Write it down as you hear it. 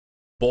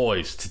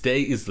Boys,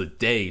 today is the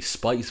day.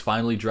 Spice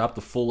finally dropped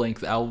the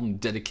full-length album,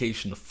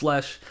 Dedication to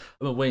Flesh.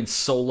 I've been waiting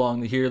so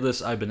long to hear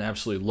this. I've been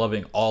absolutely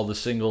loving all the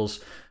singles.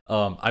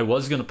 I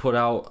was going to put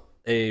out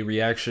a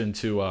reaction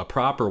to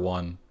Proper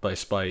One by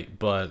Spite,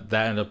 but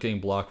that ended up getting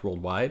blocked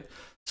worldwide.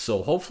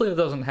 So hopefully it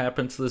doesn't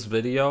happen to this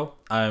video.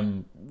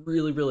 I'm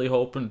really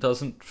hoping it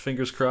doesn't,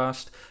 fingers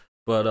crossed.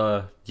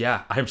 But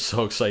yeah, I'm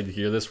so excited to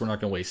hear this. We're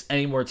not going to waste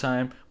any more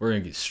time. We're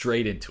going to get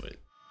straight into it.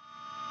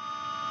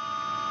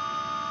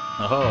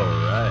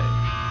 Alright.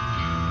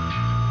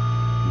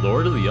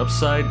 Lord of the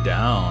Upside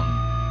Down.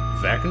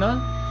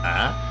 Vecna?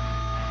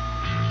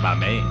 Ah? My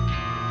man.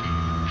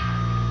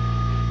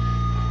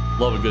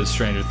 Love a good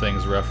Stranger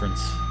Things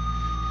reference.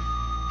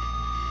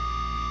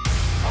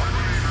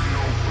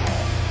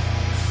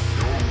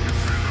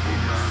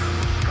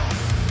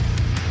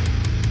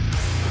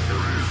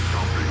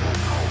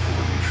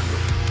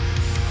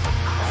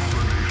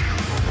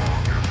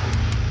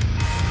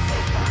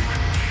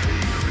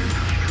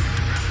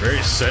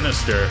 Very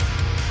sinister.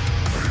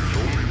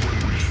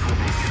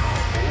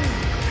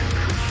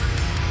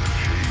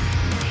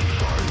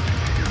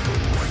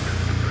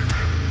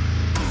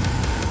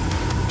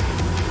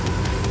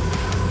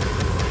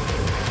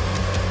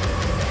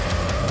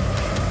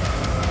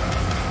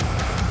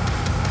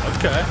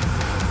 Okay.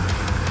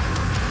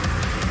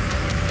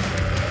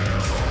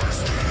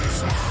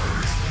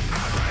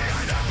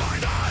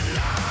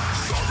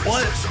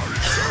 What?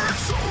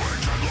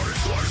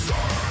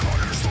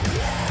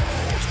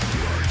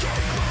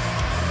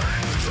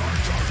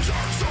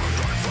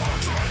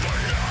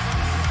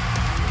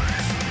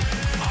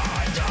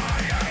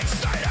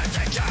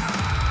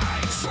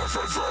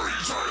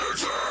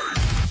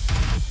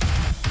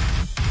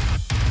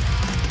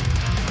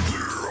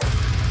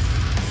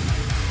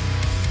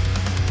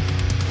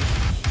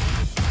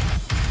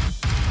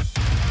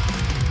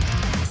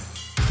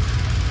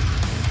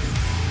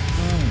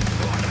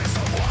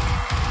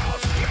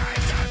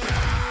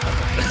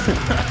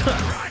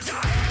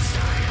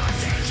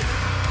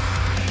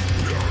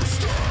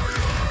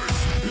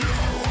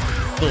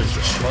 Those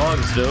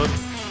CHUGS, dude.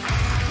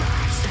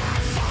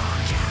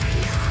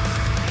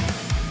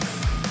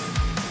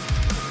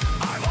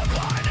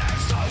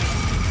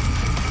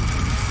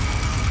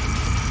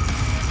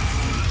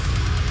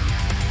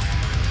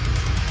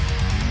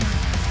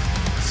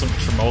 Some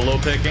tremolo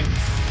picking.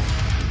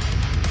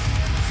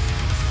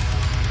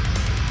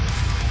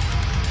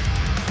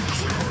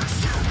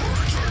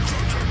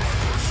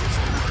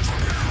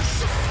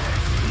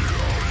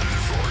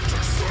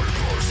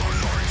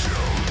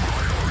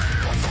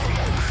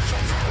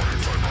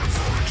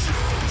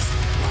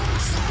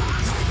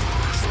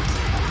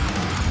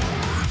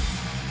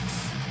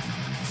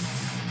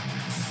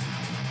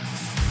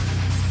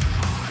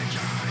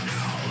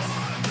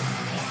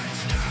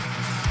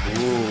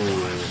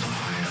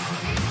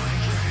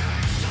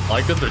 I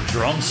like that the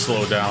drums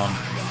slow down.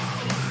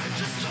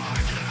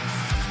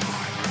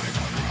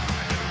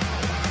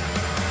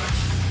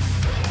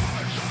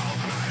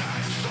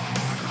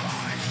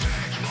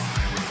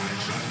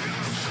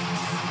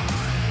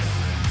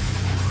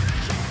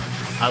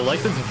 I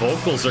like that the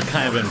vocals are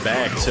kind of in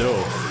back too.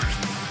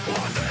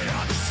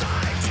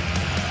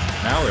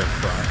 Now they're in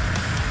front.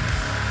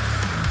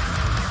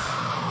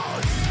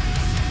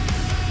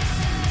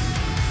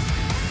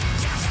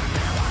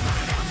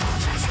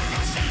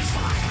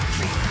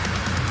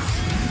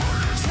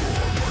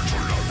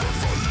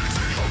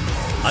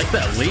 I like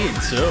that lead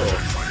too.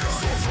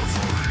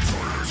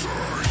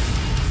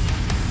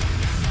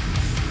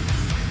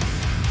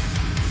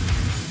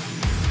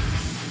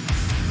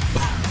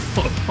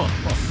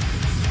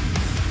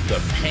 The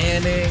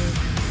panning.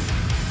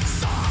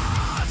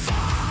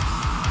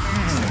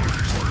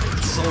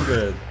 So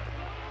good.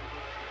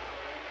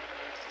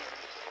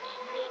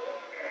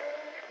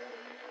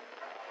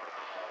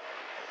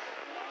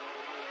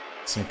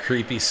 Some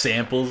creepy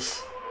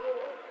samples.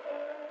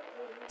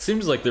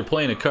 Seems like they're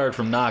playing a card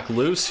from Knock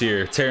Loose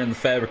here. Tearing the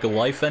Fabric of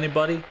Life,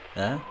 anybody?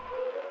 Huh?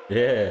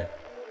 Yeah.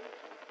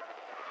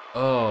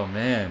 Oh,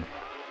 man.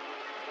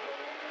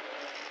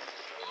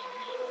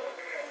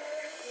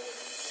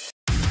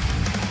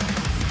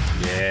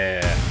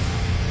 Yeah.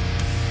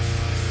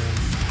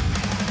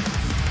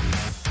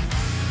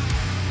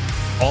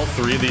 All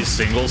three of these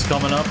singles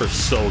coming up are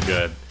so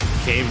good.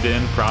 Caved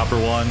In, Proper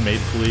One, Made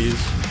Please.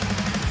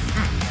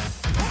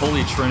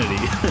 Holy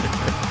Trinity.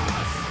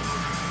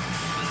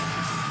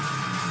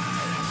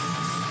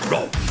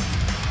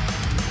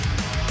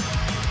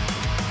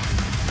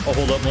 Oh,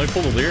 hold up, let me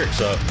pull the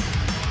lyrics up.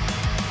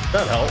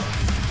 That'd help.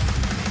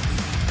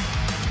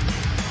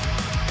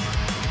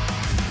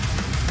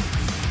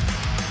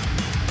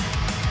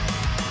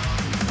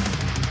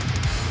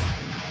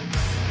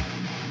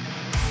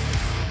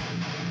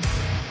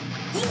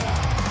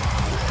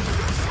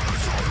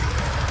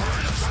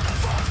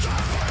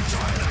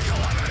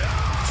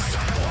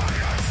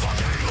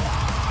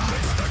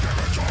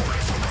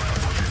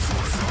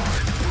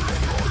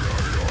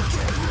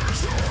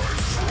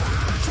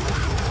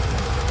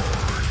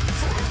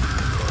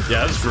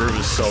 Yeah, this groove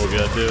is so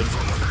good, dude.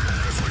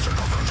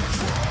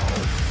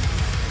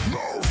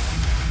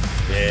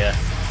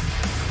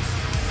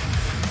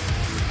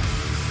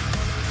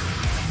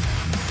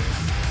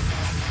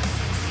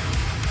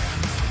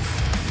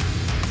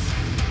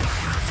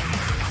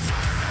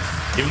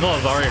 though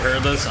I've already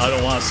heard this, I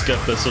don't want to skip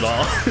this at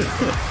all.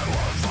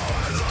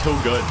 It's too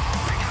good.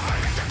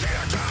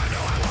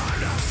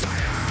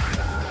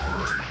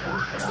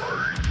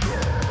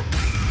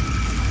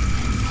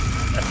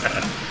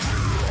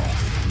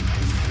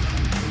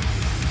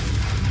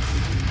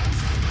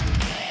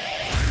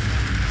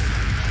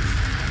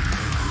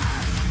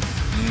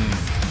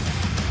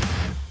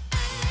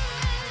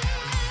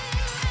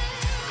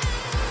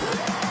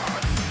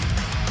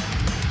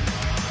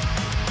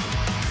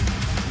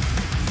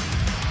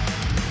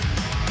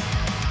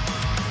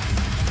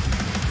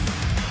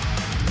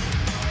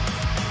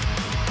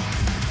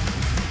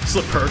 It's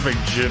the perfect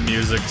gym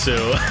music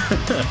too.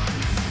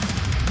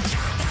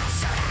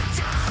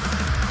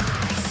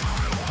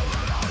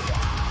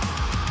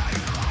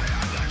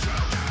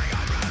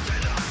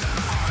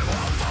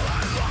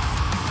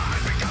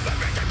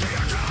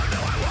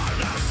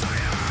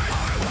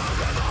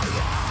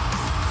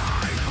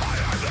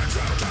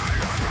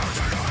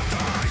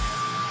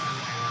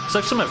 It's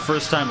actually my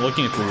first time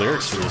looking at the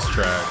lyrics for this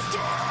track.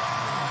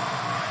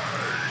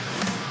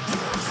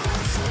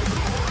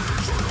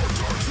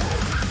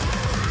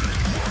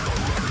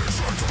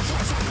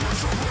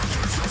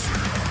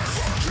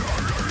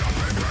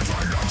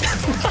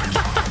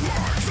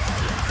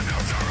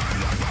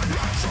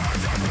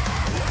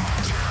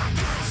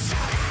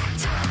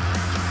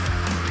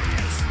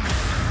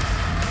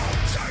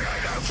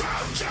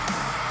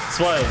 That's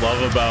what I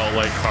love about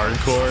like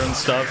hardcore and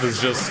stuff, is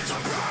just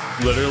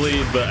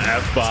literally the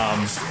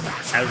F-bomb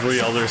every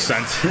other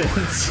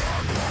sentence.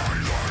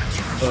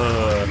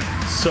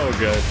 So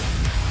good.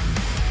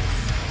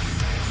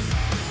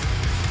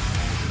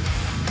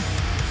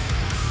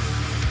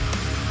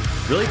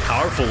 Really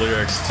powerful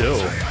lyrics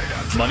too.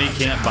 Money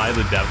can't buy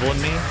the devil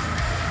in me.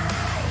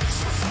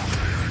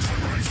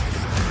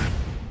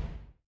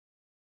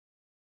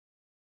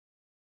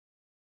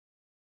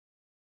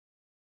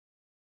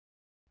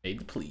 Made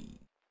the plea.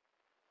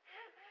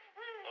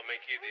 I'll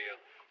make you a deal.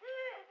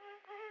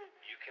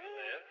 You can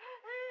live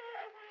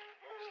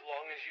as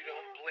long as you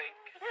don't blink.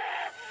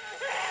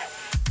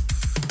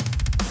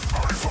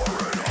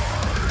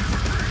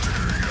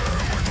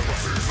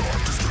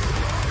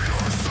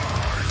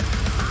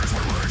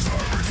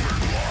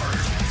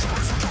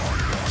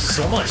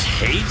 So much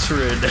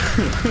hatred.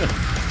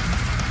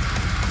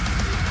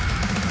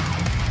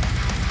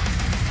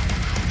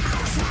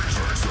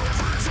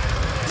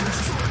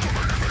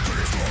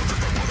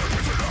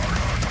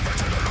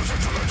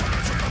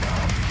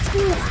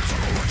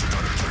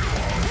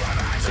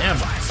 Damn.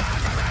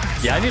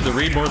 Yeah, I need to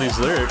read more of these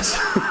lyrics.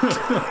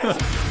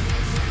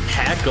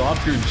 Hack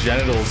off your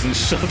genitals and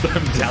shove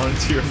them down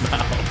into your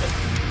mouth.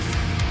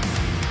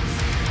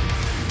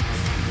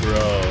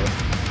 Bro.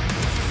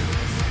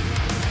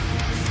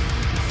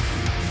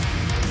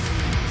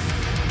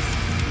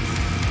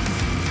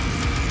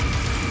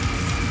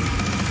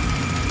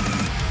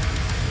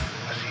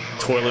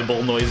 Toilet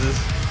bowl noises.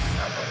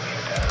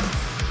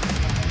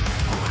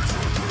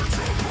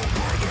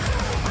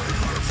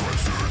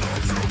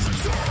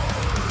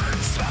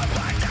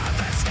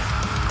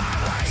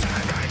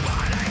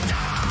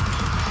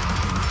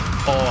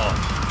 Oh,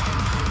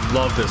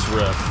 love this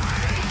riff.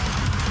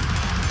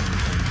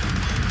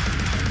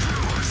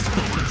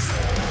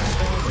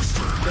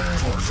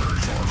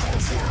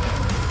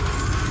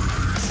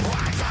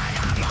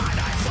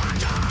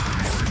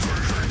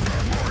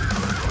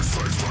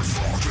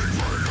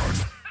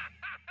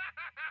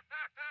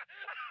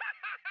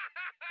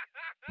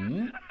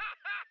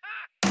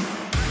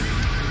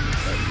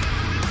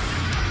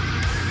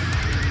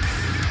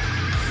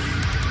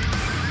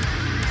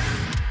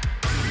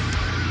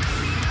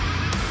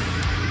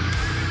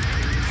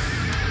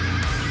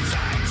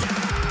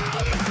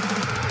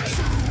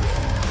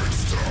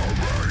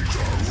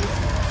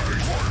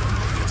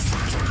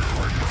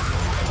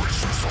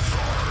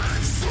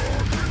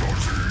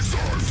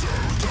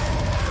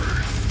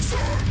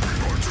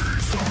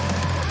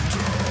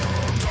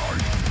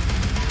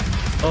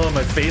 Oh,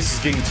 my face is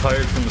getting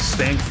tired from the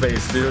stank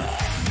face, dude.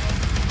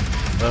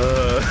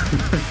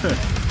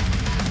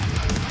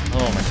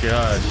 Oh my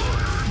gosh.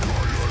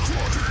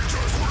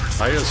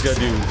 I just gotta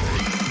do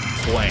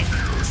blank.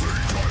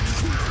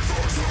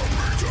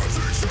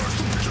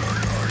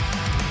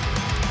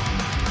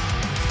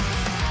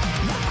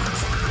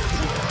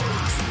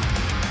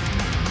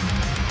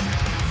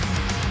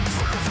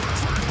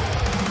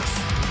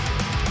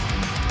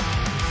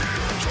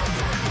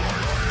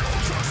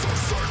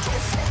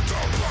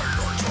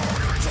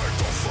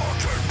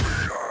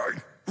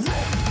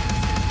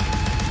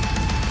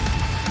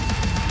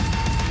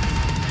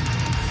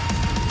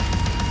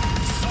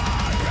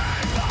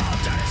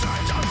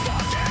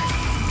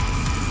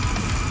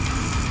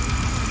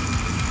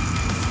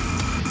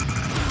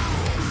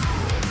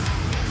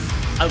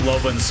 I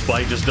love when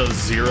Spike just does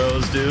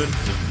zeros, dude.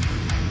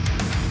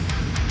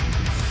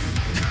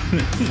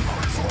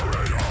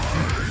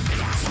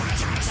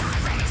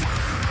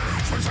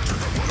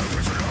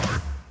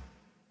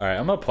 Alright,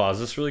 I'm gonna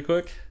pause this really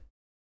quick.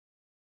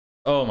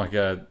 Oh my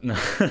god.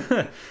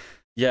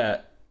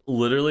 Yeah,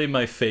 Literally,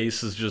 my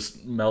face is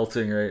just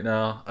melting right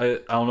now. I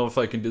don't know if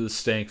I can do the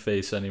stank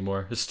face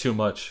anymore. It's too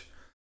much.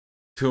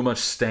 Too much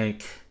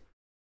stank.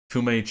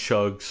 Too many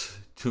chugs.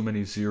 Too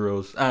many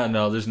zeros.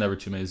 No, there's never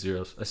too many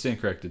zeros. I stand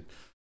corrected.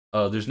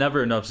 There's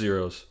never enough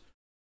zeros.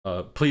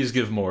 Please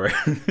give more.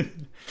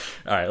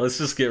 Alright, let's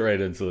just get right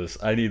into this.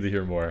 I need to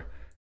hear more.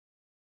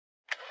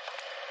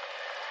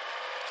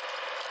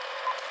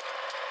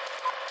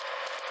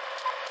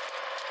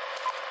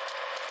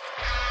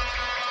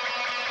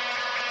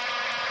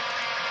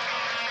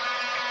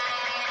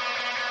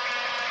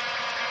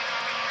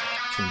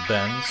 Some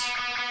bends.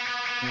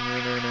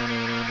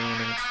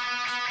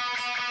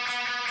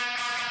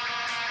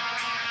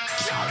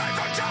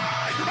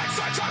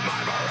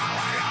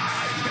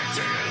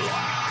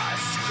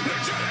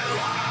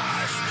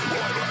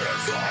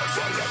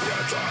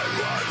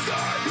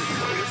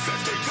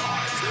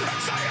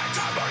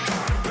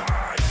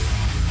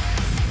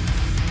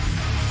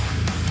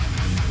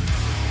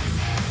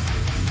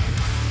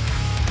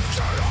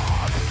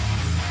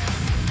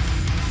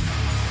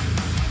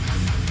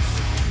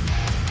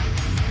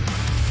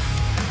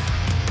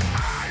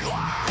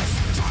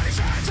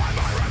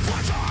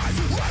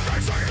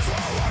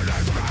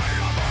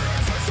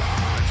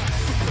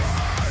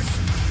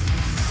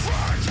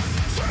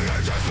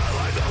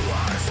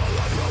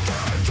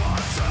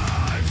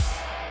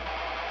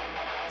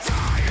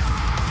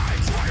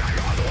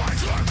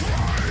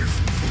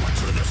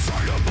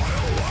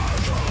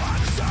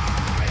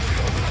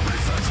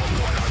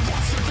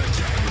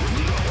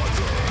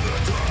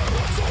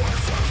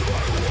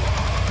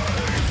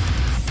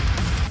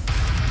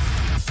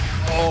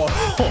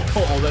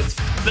 Oh, that's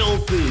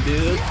filthy,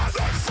 dude.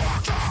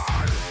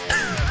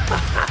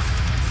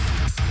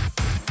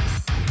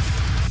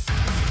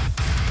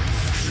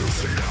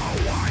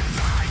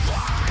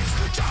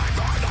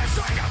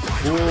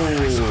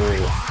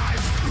 Ooh.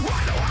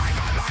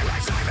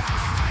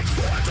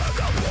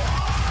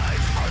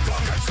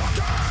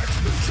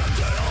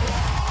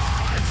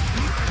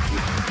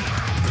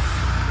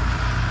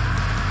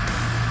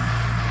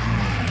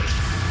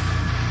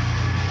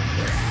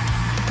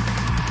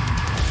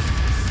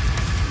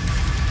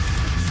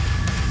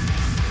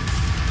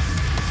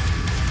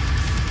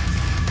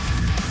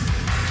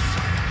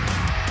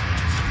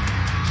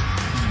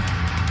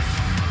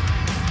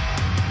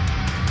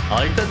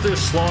 I like that they're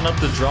slowing up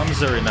the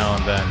drums every now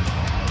and then.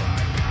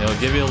 It'll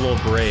give you a little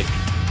break.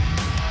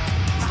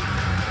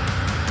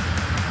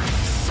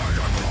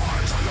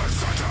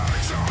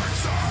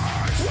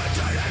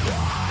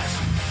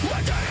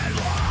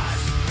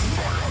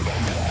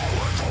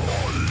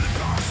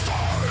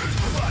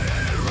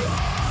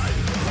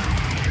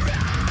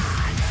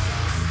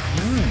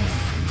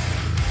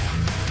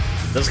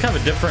 That's kind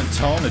of a different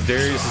tone to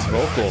Darius's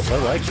vocals. I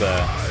like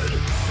that.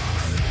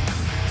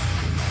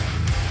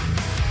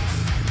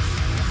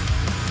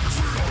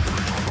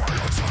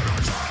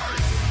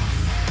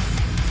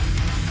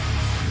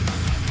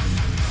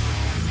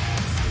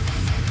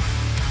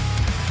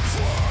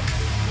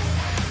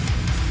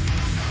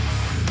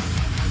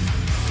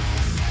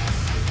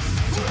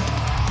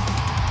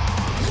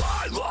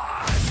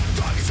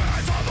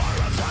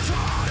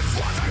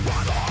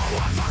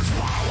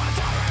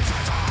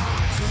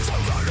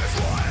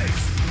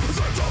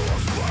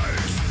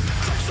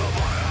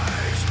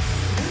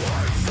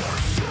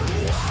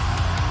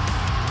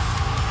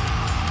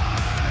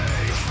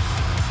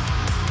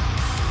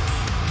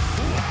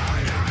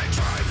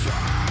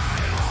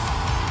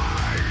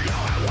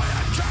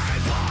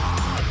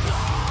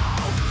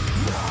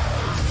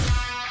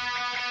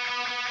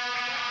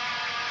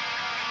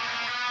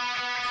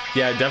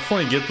 Yeah, I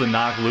definitely get the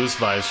knock loose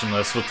vibes from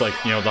this with, like,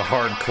 you know, the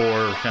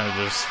hardcore kind of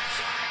just.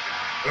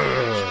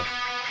 Ugh.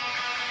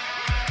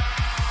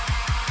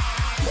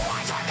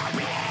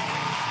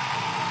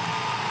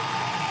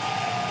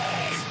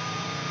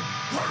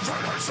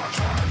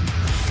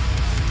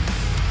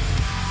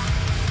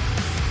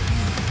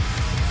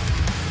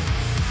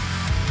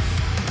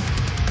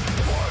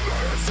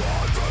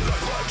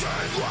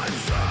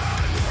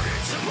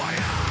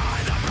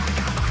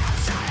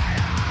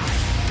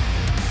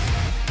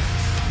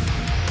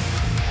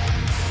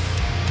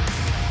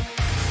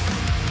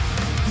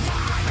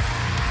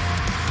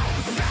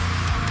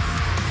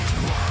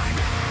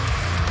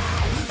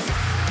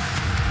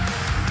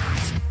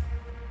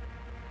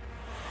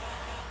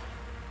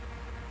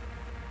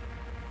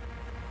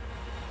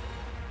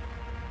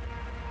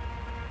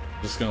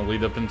 Just gonna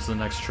lead up into the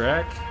next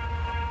track.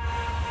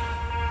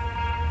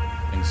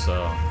 I think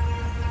so.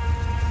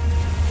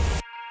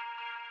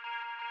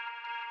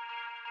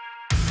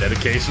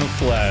 Dedication of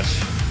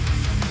Flash.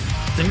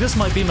 I think this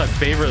might be my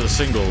favorite of the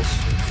singles.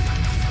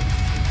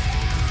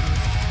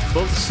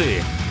 We'll have to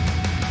see.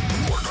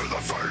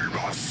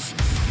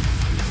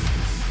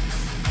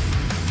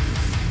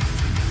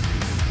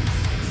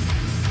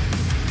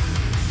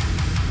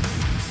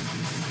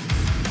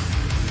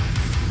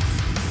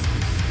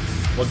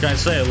 What can I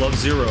say? I love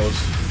zeros.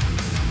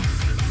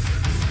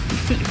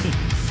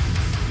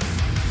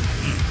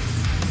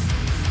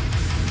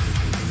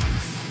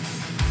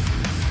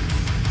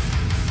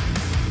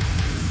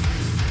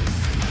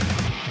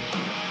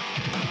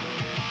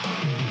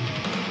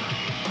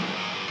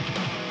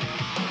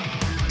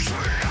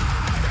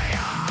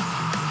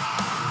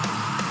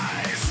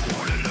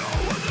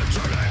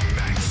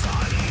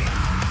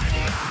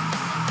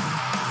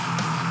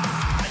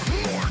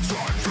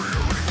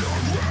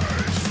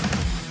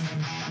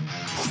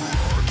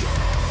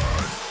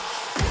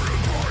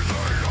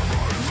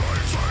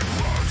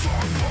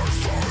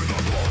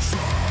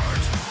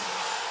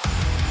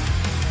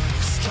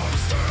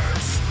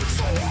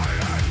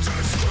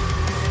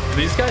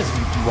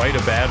 write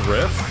a bad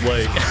riff.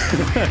 Like,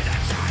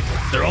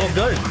 they're all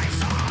good.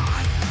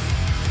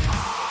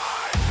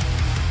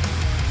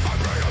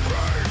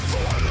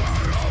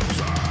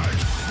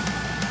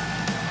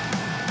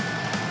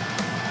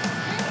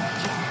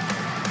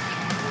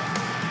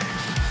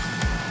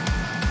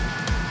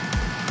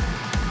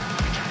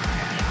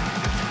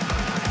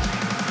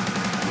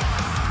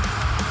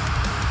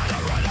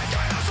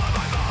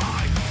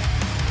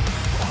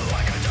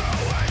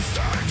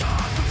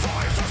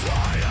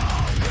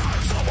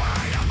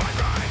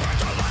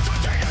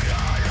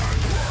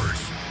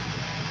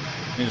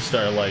 You just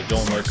start like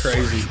going like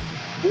crazy.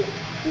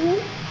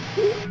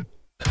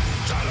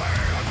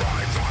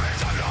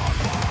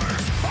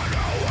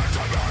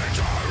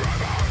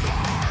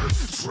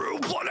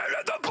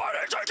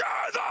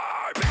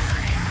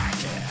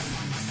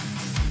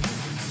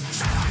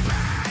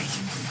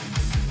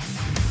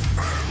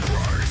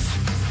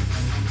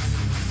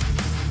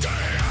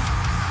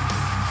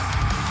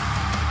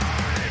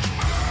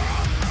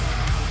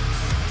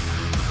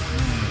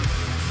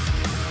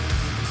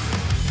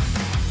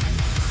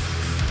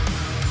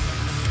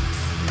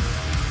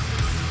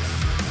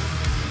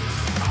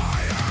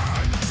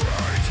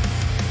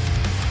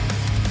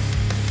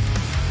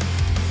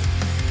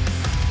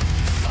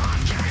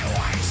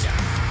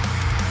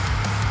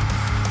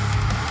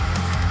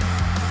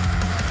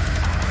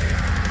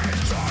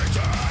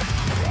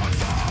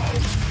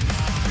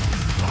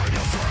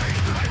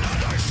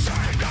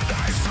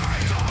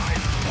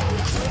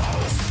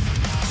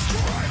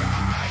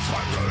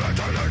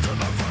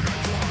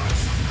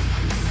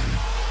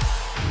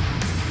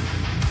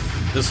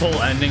 This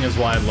whole ending is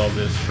why I love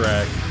this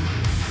track.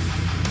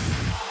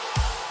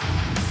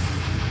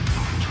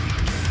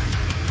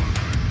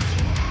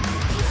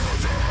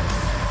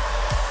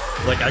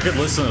 Like, I could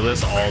listen to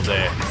this all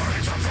day.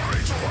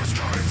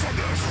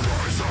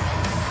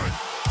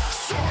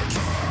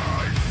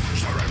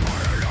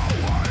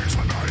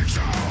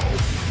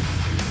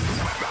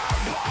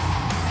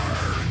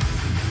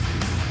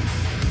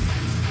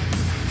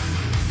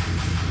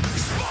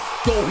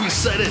 Oh, he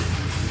said it!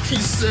 He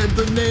said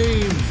the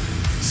name!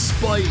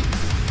 Spite!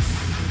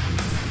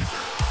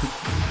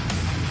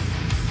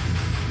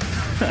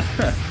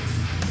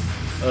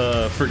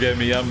 Forgive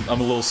me, I'm a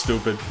little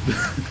stupid.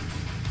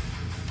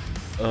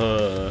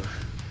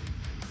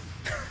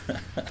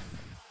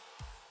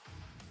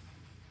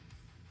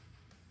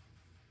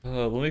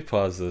 Let me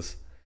pause this.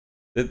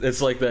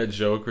 It's like that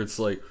joke where it's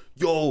like,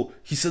 yo,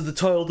 he said the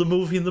title of the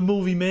movie in the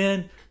movie,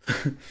 man.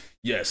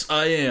 Yes,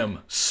 I am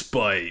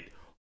Spite.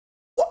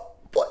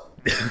 What?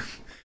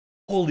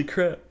 Holy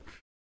crap.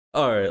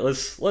 Alright,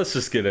 let's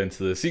just get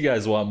into this. You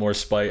guys want more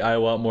Spite, I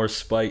want more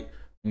Spite.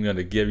 I'm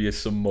gonna give you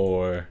some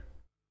more.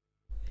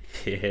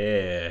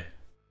 Yeah.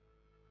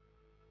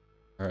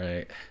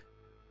 Alright.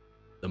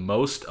 The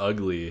Most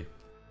Ugly.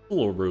 A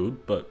little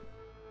rude, but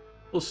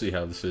we'll see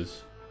how this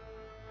is.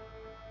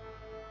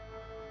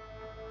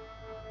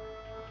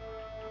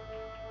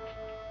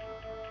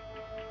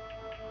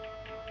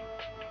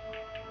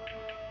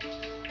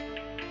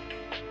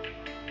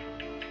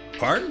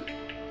 Pardon?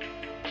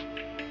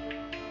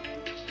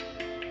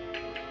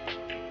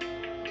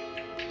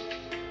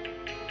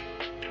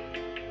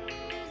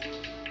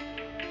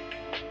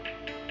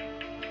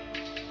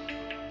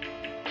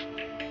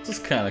 This is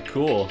kind of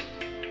cool.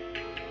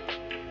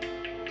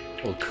 A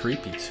little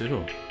creepy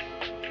too.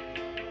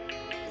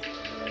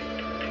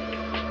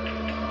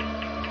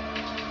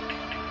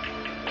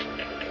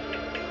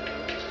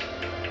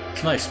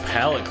 It's a nice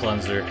palate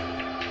cleanser.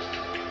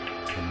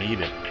 I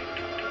need it.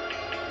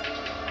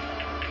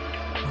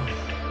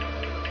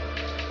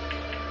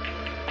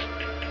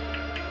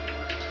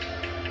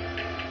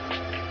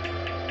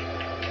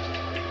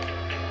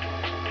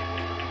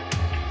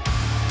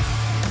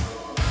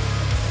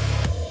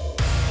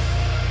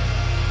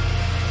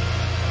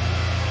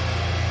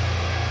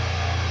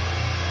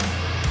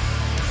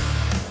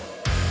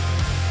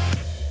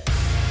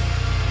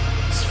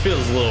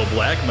 Feels a little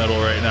black metal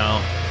right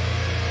now.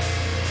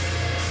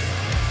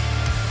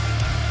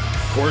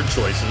 Chord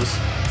choices.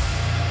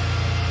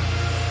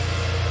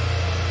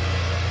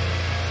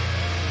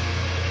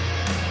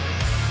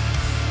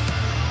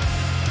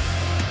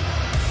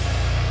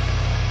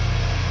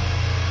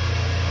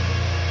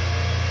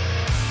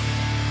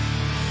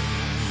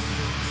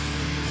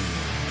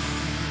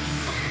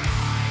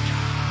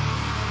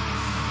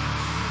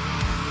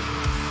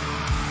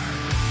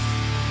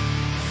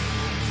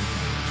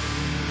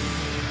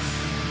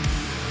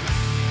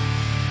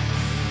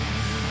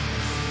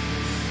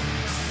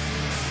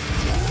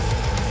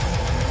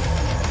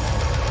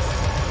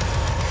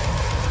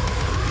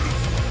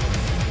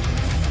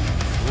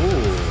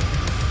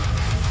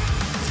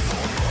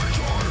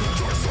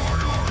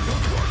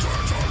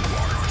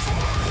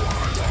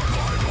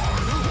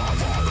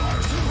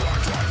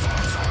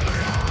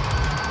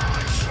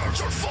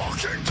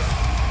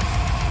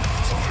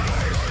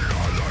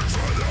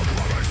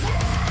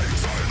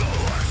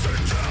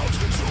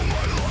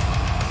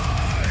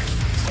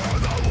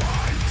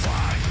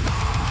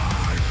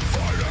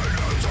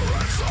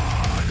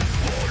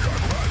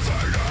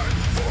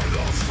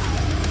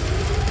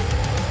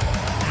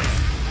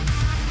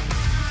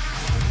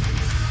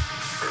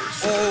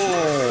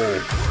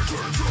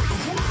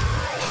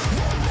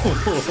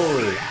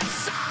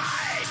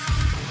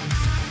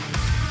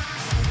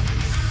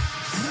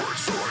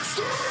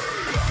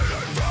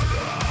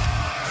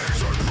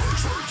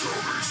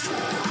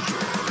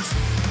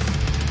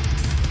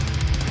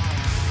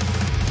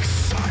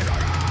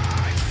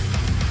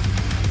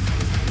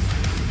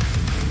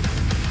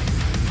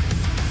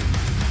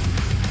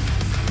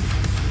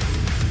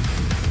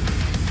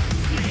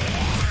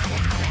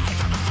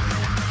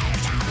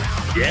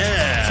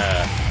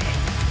 Yeah.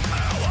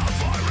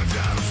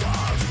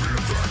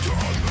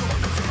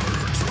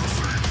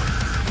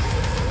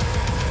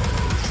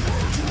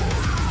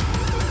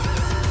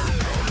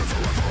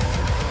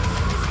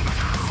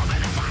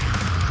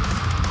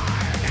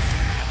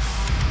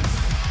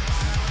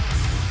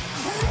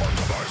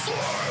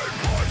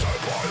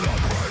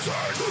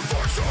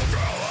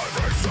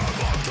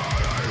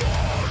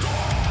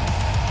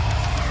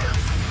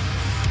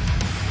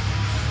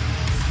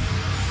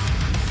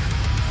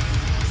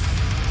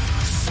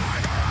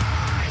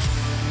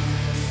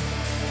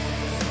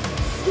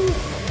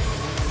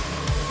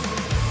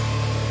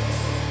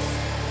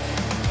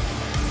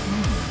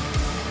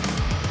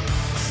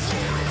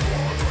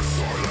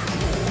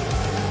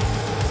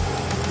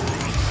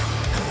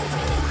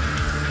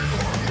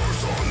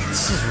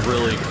 This is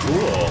really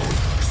cool.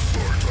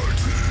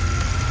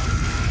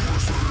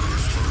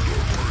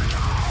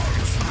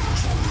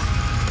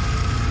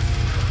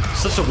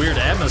 Such a weird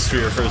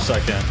atmosphere for a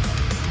second.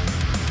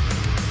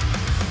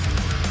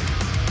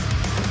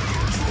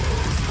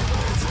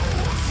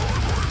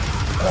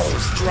 Oh,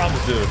 those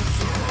drums, dude.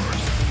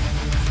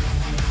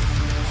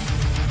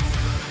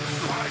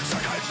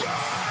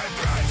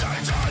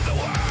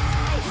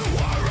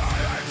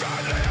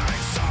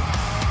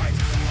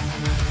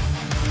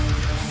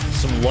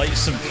 Some light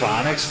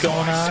symphonics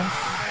going on.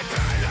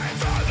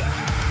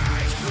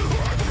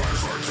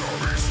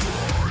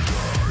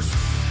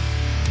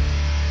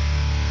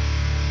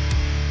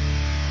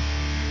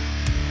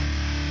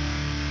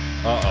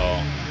 Uh-oh.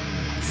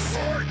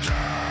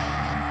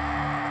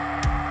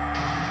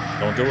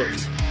 Don't do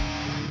it.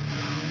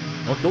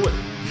 Don't do it.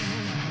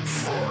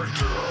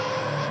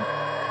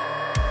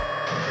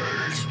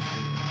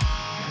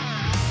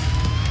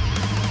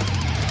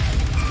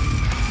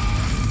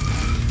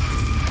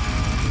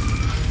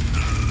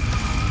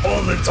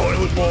 Oh, the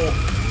toilet bowl.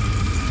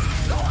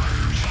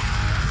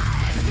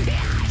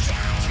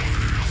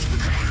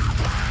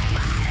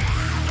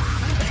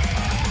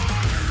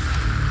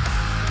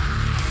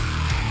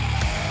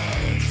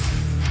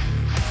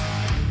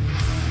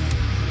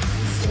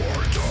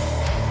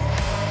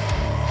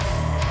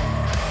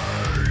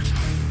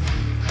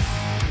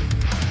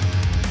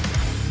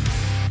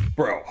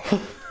 Bro.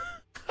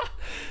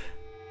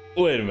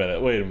 Wait a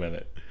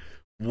minute.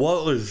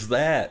 What was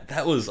that?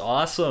 That was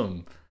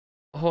awesome.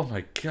 Oh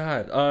my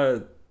god.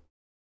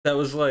 That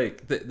was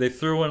like, they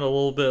threw in a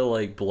little bit of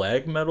like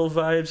black metal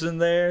vibes in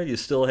there. You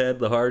still had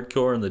the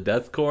hardcore and the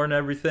deathcore and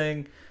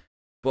everything.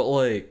 But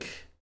like,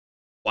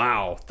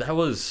 wow, that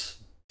was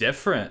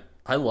different.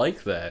 I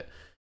like that.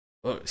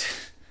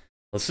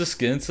 Let's just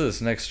get into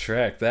this next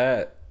track.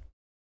 That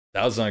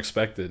was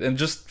unexpected. And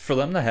just for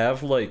them to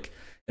have like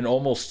an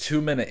almost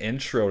 2-minute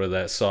intro to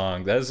that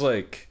song, that's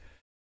like,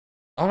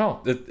 I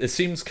don't know, it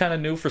seems kind of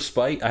new for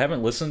Spite. I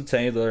haven't listened to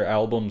any of their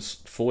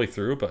albums fully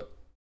through, but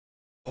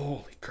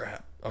holy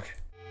crap. Okay,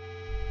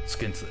 let's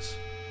get into this.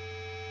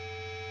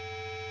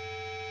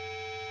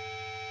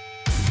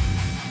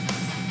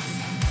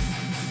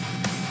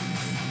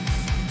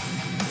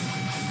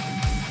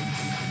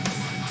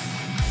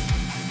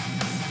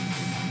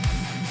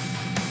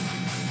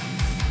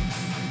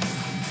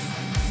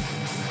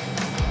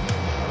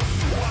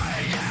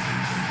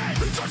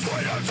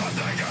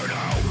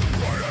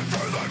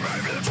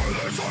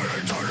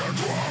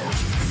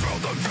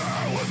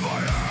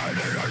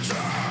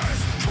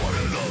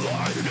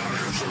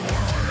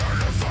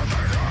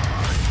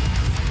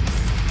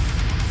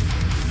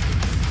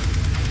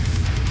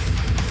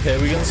 Okay,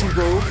 we got some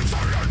groove.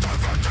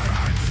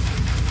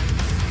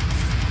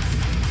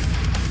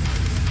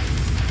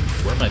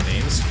 Where my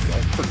name's?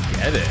 Don't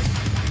forget it.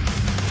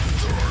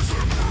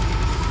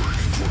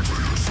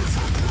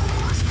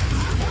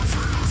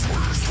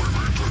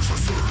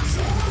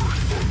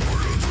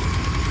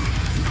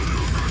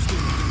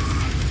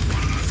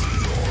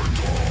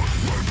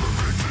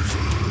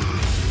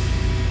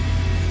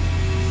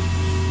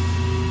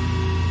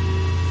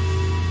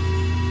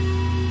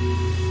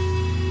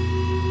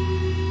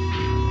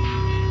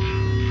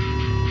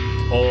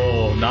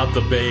 Oh, not the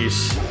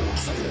bass.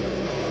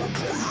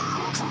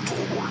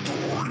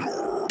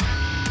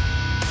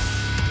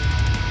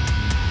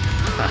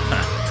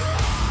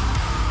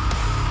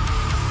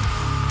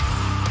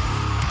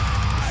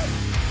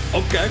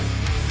 Okay.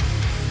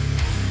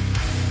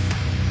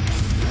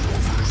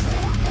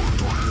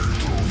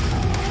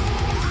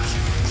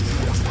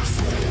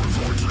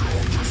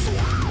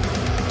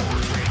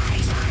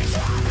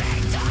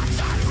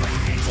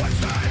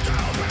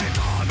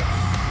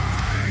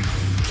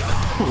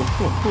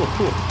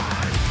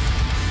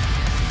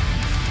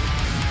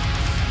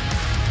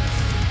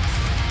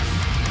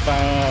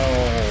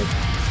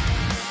 Bow.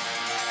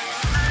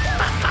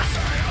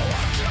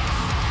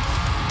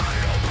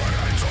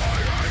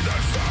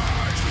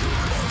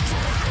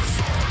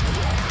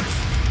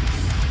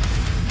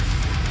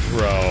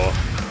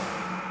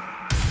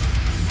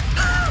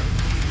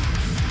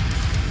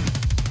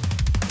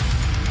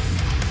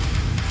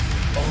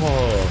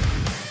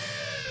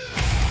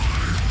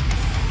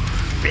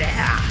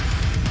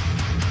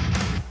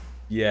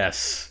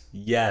 Yes.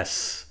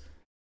 Yes.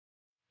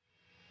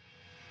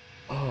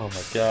 Oh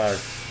my god.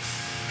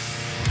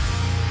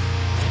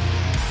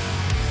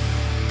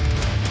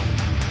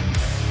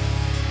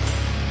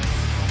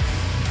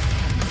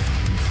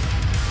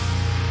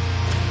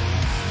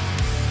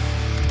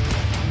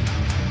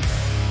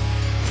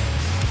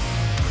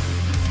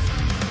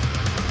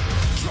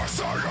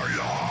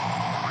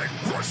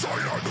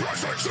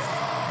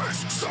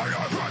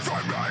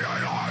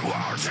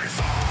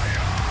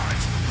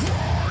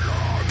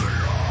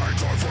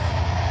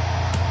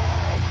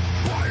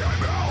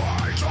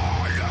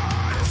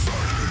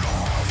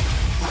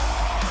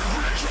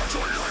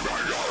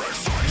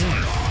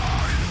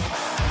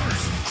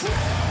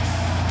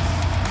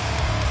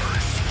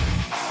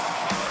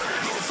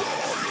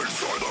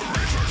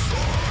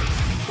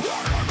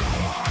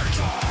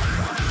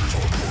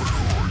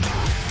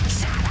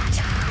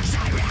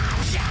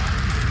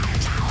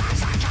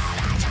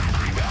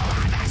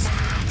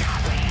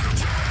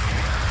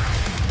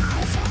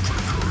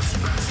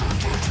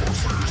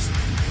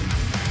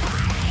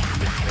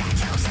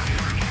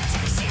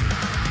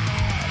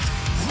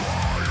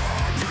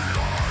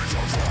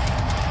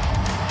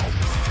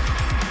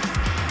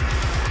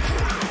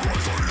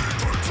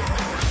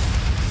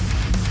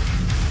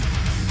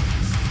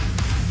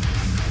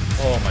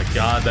 Oh my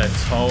god, that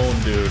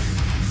tone, dude.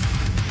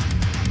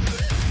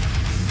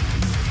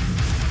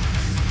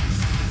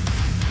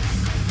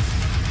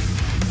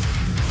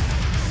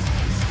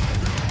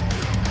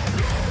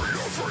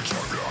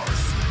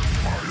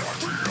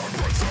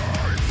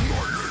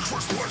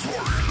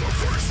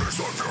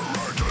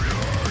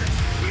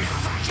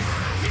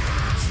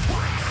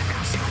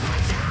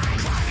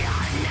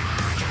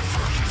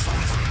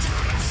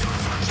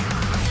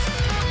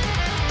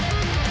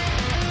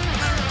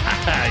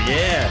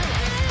 Yeah.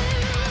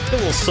 A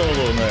little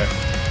solo in there.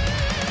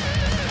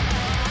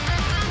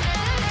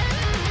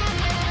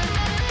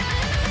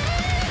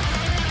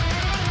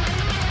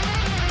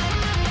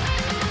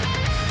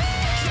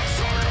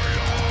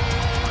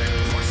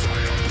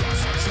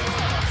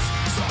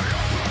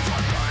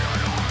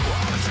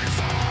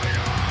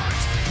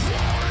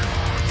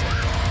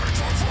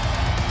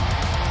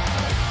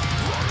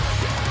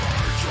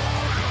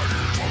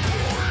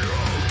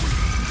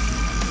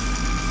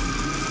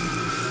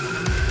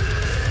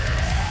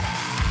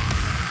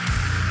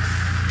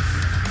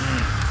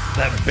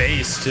 That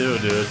bass too,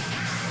 dude.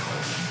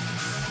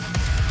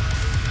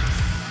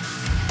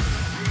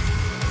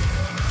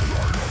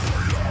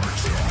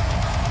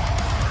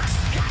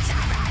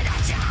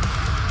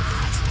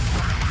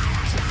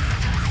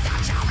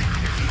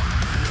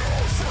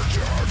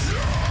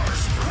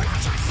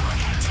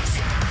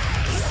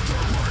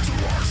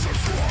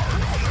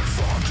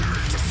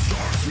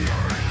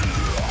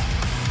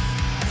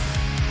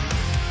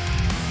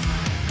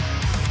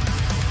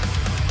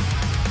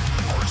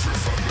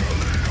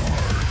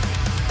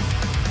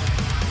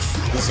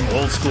 Some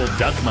old school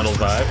death metal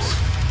vibes.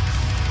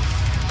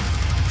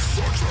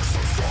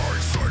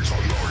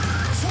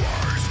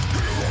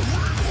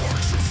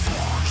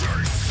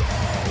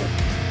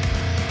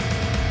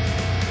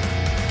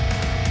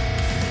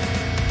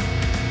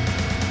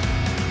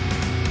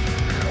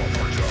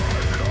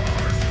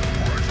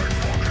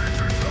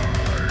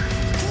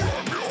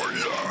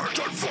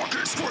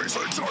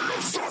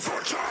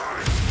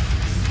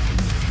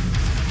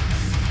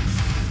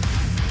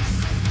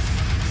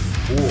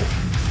 Ooh.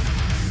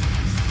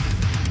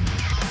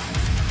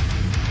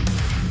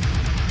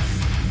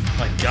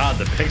 My god,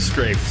 the pick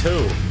scrape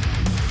too.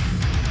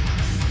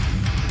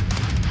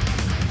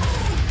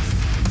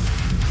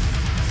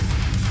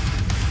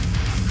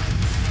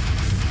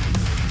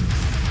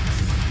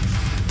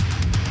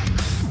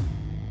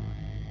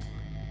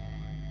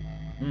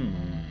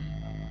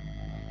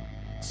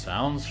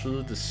 Sounds for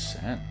the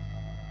Descent.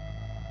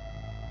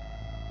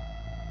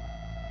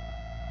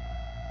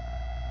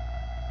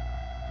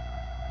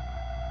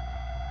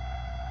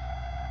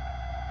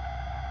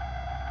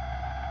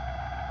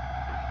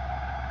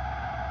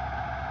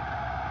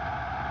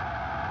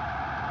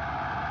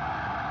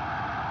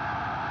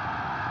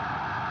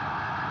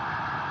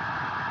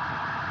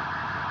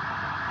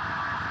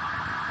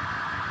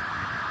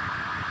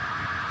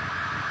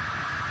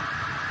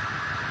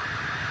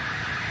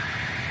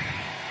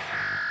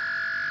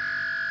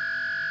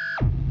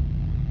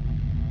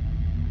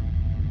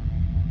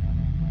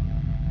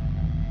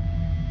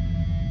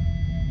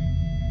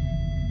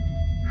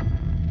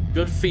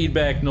 Good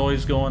feedback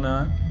noise going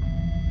on.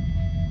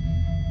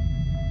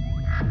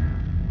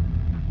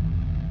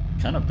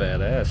 Kind of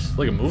badass.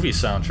 Like a movie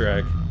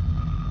soundtrack.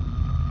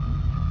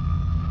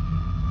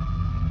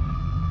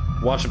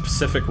 Watching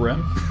Pacific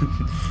Rim.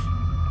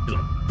 He's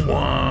like,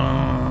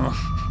 wah.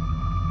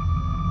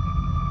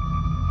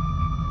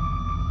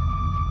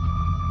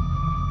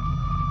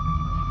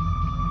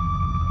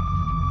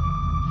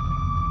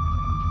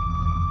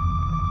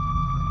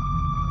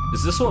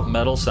 Is this what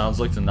metal sounds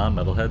like to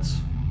non-metalheads?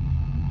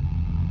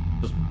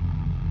 Just...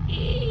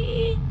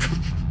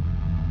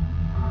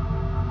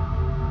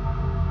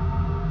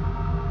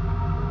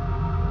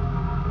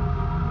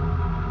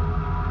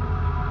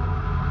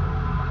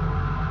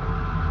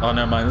 Oh,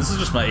 never mind. This is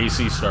just my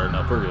AC starting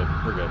up. We're good.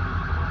 We're good.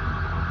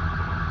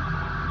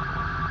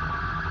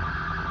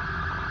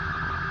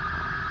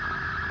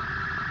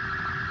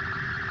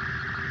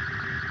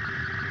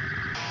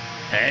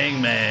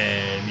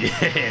 Hangman.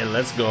 Yeah,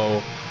 let's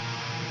go.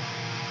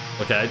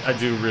 Okay, I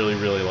do really,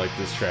 really like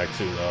this track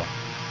too, though.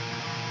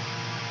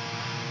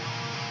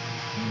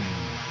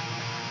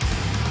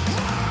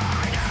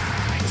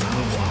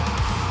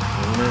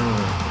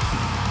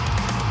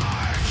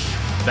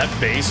 That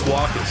bass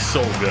walk is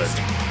so good.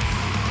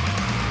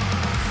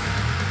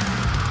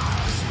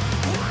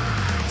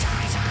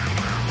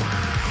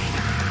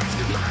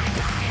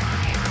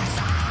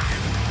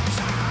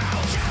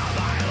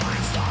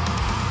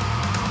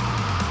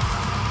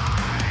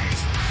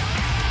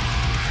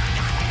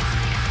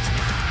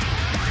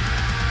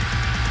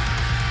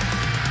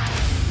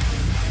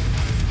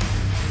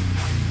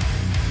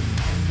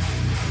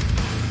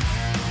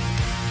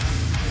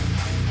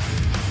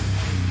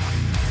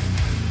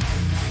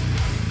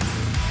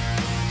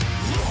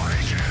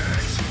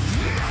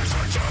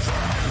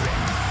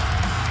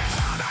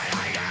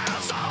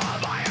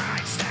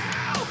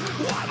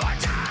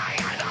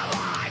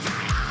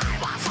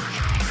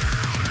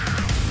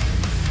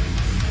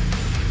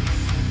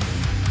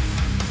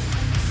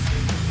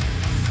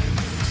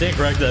 Stand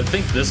corrected, I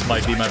think this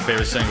might be my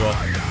favorite single.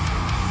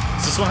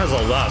 This one has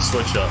a lot of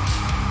switch ups.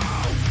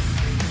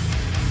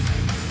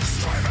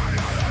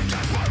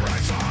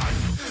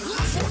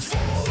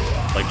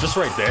 Like just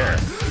right there.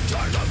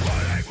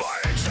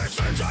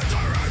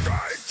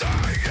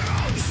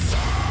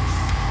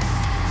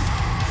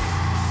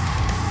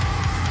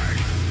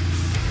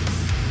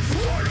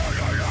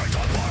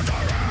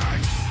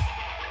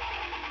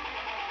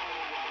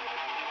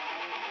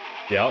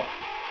 Yep.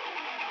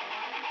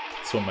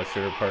 It's one of my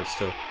favorite parts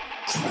too.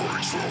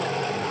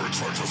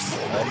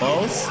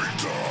 Almost.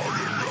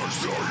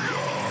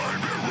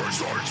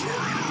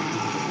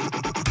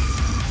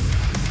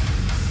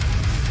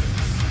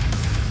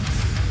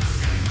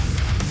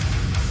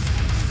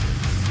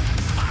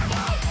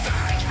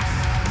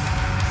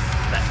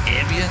 That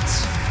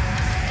ambience.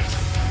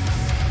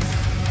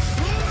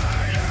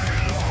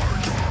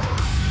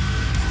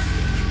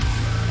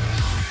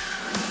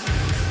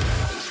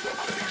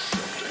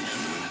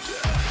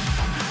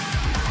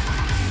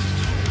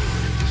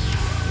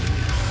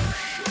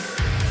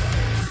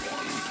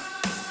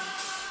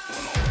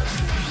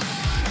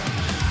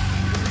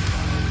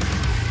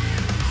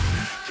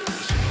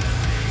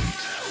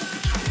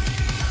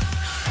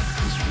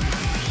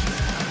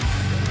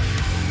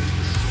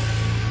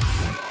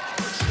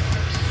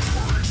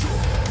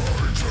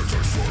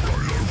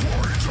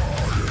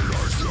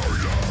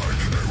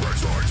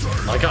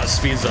 I like how it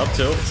speeds up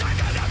too.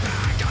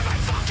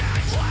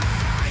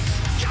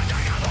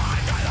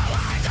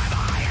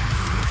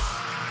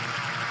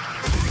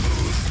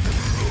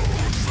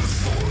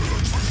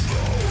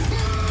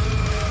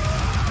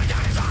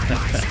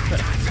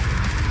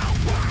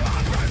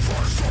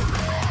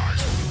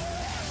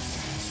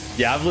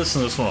 Yeah, I've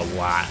listened to this one a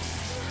lot.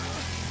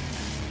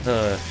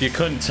 If you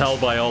couldn't tell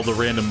by all the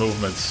random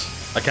movements,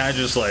 I kind of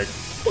just like,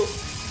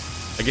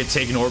 I get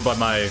taken over by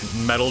my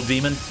metal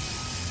demon.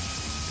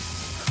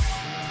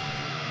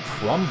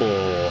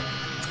 Rumble.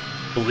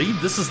 I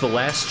believe this is the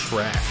last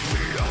track.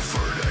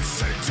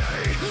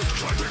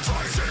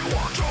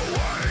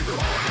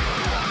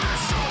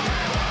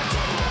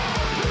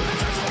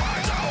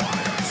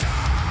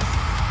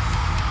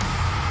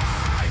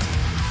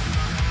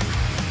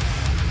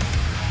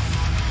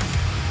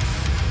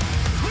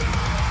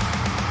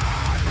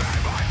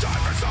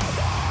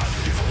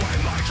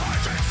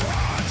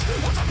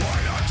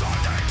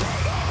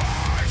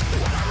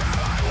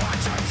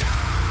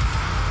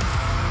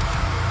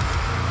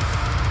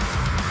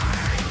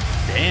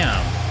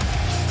 Damn.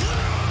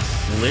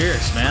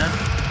 Lyrics, man.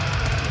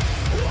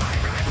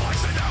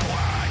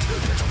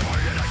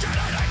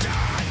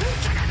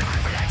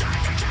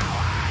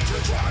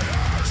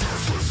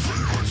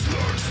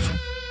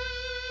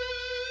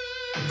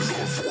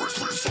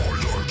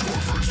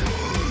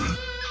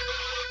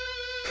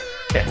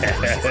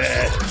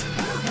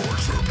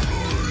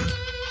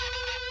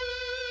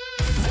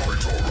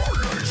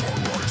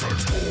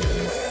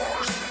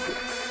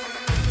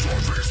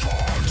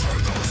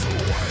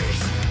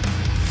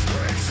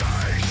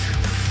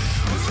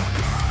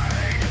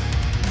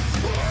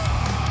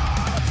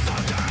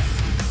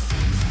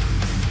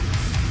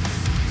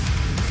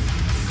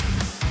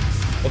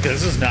 Okay,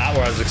 this is not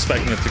where I was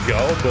expecting it to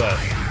go, but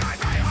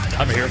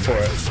I'm here for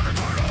it.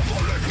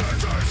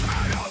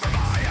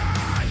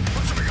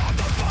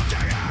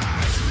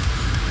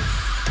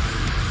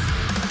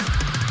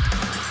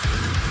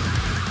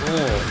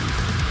 Oh,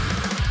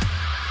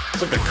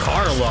 it's like a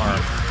car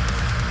alarm.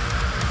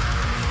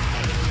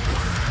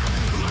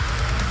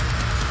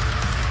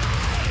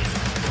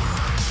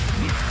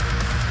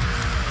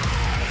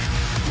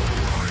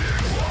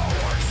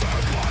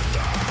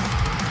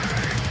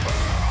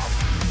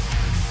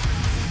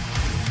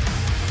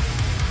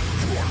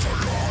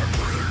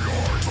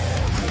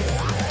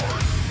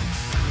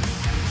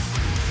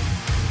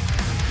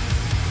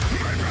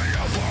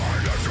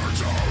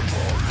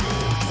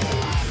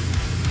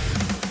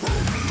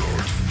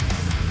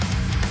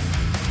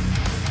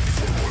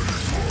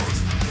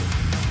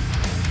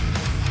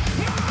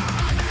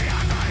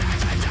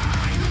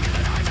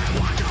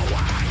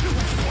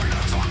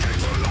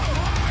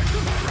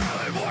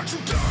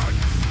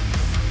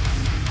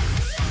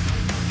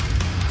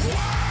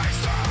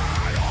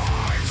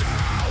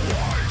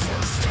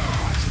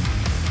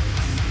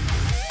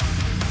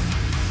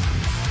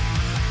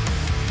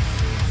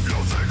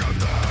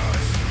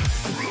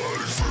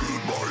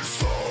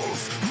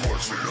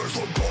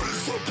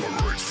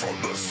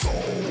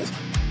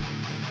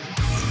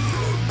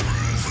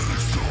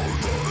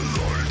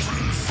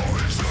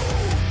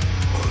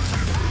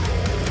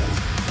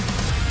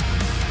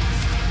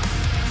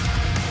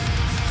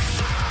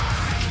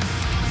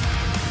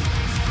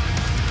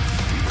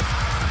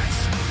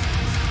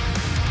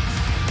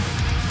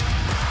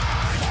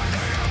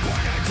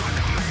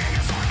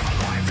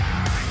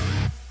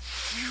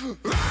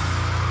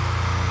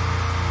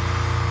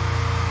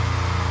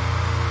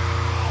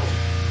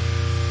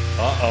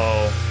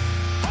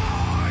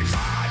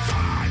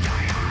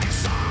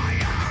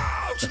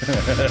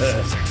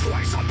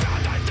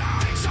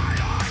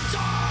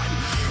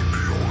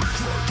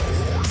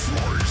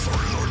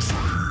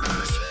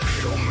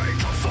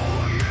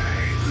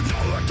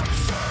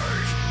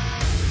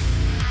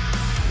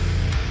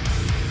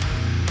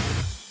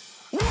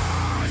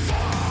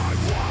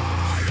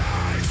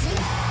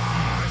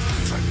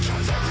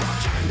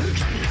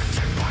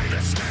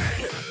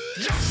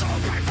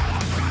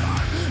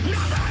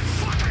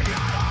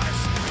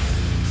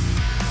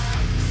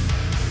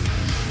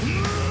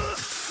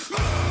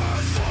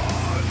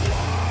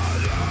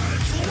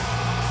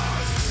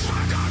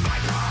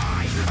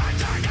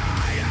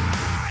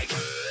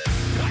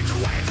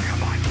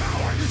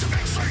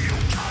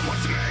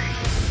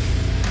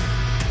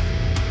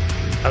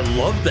 I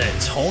love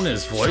that tone in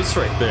his voice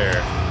right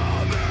there.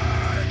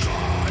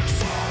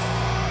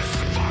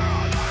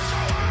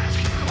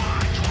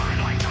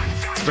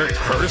 It's very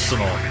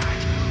personal.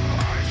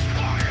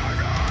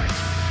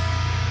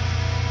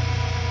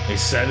 He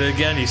said it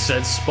again, he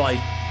said spite.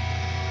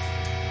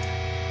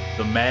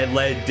 The Mad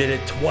Lad did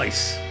it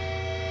twice.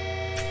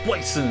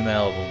 Twice in an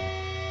album.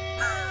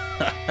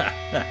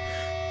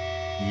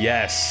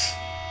 Yes.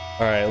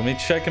 Alright, let me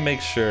check and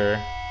make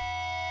sure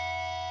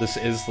this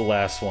is the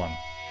last one.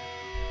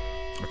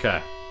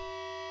 Okay.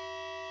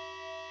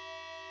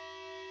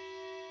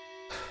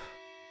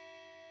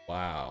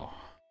 Wow.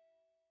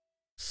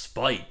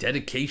 Spite,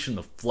 dedication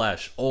to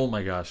flesh. Oh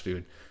my gosh,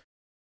 dude.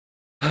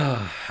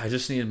 I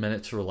just need a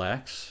minute to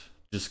relax.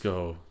 Just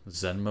go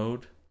Zen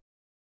mode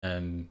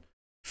and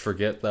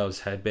forget that I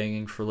was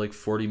headbanging for like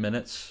 40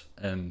 minutes.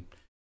 And,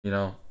 you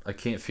know, I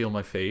can't feel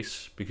my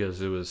face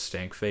because it was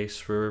stank face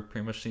for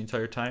pretty much the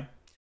entire time.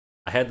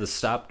 I had to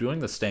stop doing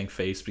the stank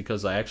face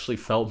because I actually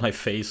felt my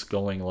face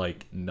going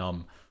like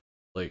numb,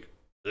 like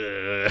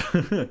yeah.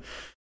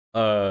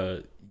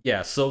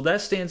 So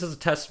that stands as a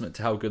testament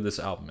to how good this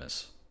album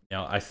is. You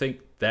know, I think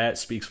that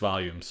speaks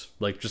volumes,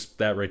 like just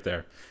that right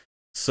there.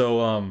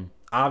 So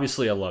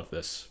obviously I love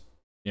this.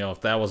 You know,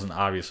 if that wasn't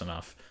obvious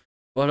enough,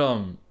 but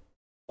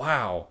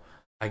wow,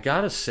 I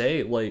gotta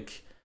say,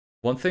 like,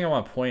 one thing I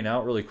want to point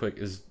out really quick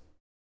is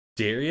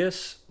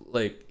Darius.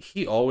 Like,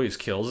 he always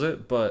kills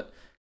it, but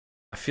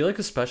I feel like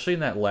especially in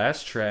that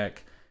last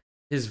track,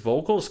 his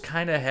vocals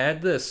kind of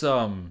had this,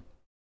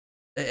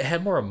 it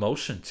had more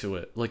emotion to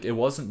it. Like, it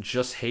wasn't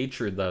just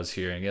hatred that I was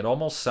hearing. It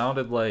almost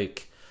sounded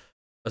like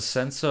a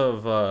sense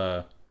of,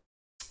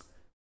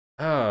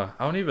 I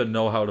don't even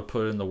know how to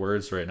put it in the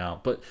words right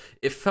now, but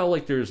it felt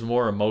like there's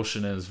more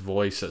emotion in his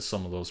voice at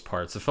some of those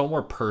parts. It felt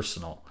more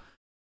personal.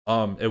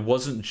 It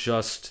wasn't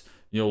just,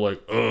 you know,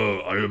 like,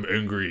 I am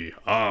angry.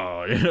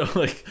 You know,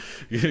 like,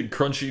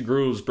 crunchy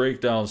grooves,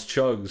 breakdowns,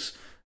 chugs.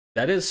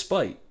 That is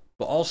spite,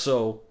 but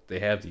also they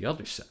have the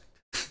other side.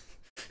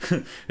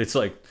 It's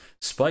like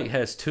spite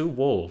has two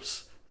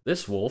wolves.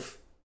 This wolf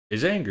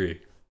is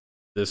angry.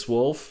 This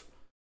wolf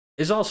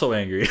is also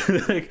angry.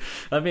 Like,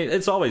 I mean,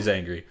 it's always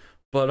angry,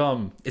 but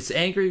it's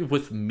angry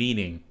with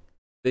meaning.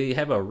 They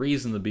have a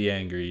reason to be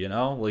angry, you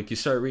know? Like, you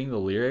start reading the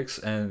lyrics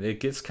and it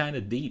gets kind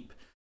of deep.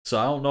 So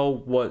I don't know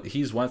what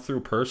he's went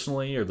through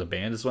personally or the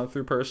band has went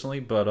through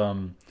personally, but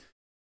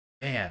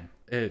man,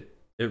 it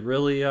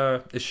really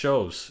it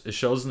shows in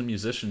the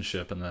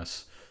musicianship in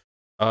this.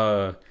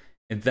 And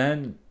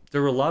then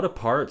there were a lot of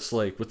parts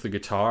like with the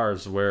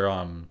guitars where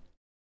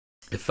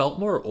it felt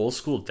more old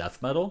school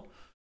death metal,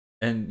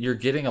 and you're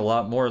getting a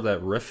lot more of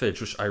that riffage,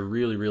 which I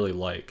really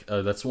like.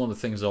 That's one of the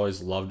things I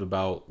always loved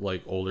about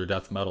like older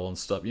death metal and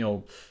stuff, you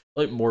know,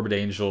 like Morbid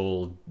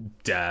Angel,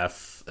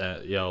 Death,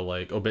 you know,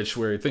 like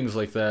Obituary, things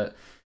like that,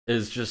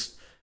 is just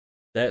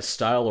that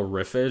style of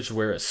riffage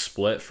where it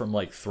split from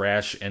like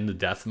thrash into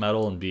death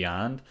metal and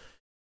beyond.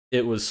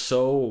 It was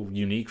so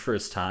unique for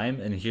its time,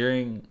 and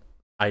hearing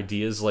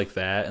ideas like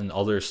that and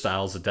other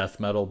styles of death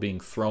metal being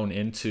thrown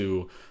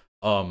into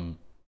you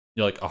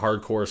know, like a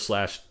hardcore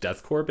slash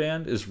deathcore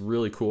band is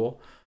really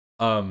cool.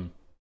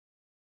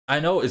 I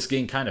know it's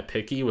getting kind of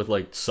picky with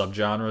like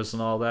subgenres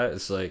and all that.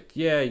 It's like,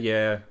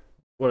 yeah,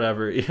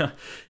 whatever. Yeah,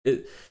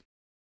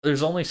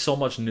 there's only so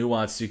much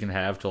nuance you can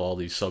have to all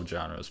these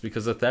subgenres,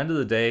 because at the end of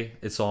the day,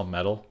 it's all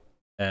metal.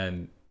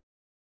 And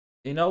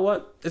you know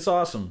what? It's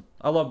awesome.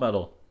 I love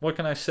metal. What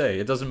can I say?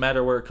 It doesn't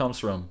matter where it comes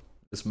from.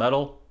 It's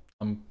metal.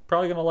 I'm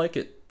probably gonna like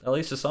it, at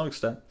least to some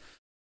extent.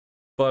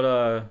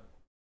 But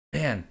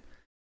man,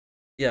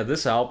 yeah,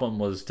 this album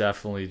was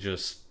definitely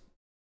just,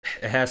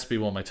 it has to be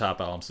one of my top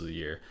albums of the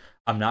year.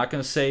 I'm not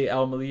gonna say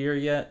album of the year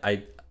yet.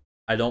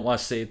 I don't want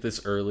to say it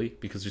this early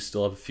because we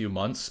still have a few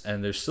months,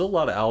 and there's still a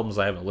lot of albums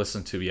I haven't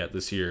listened to yet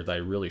this year that I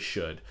really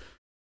should.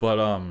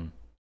 But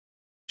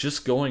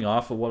just going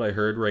off of what I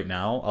heard right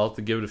now, I'll have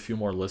to give it a few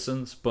more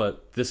listens,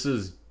 but this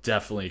is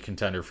definitely a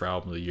contender for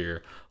album of the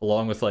year,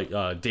 along with like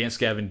Dance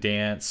Gavin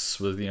Dance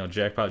with, you know,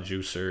 Jackpot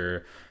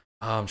Juicer.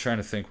 I'm trying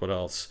to think what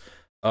else.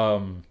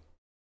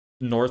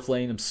 North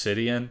Lane,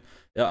 Obsidian.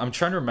 I'm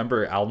trying to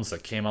remember albums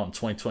that came out in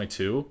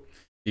 2022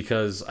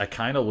 because I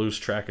kind of lose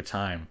track of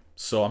time.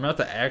 So I'm going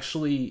to have to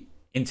actually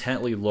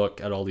intently look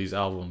at all these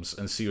albums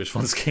and see which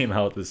ones came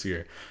out this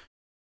year.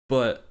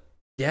 But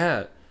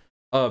yeah,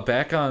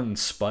 Back on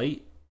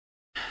Spite,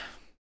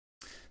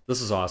 this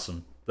is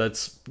awesome.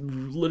 That's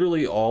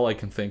literally all I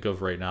can think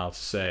of right now to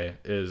say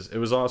is it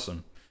was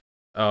awesome.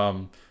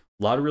 A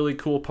lot of really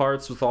cool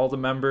parts with all the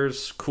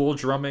members, cool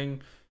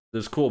drumming,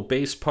 there's cool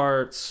bass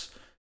parts.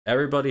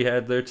 Everybody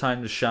had their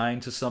time to shine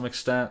to some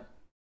extent.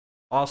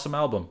 Awesome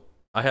album.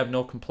 I have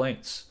no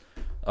complaints.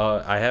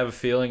 I have a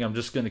feeling I'm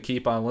just gonna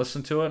keep on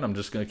listening to it. And I'm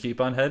just gonna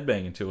keep on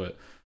headbanging to it.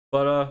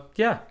 But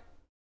yeah.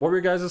 What were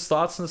your guys'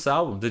 thoughts on this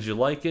album? Did you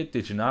like it?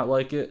 Did you not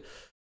like it?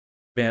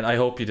 Man, I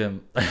hope you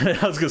didn't. I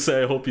was gonna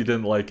say I hope you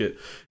didn't like it.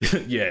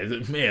 Yeah,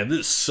 man,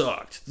 this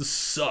sucked. This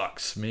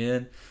sucks,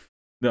 man.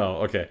 No,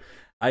 okay.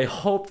 I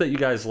hope that you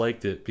guys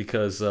liked it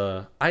because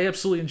I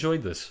absolutely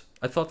enjoyed this.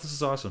 I thought this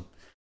was awesome.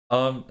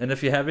 And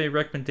if you have any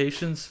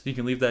recommendations, you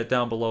can leave that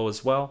down below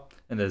as well.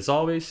 And as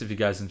always, if you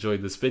guys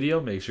enjoyed this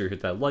video, make sure you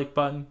hit that like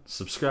button,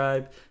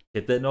 subscribe,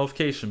 hit that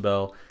notification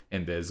bell,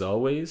 and as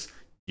always,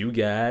 you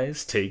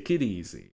guys take it easy.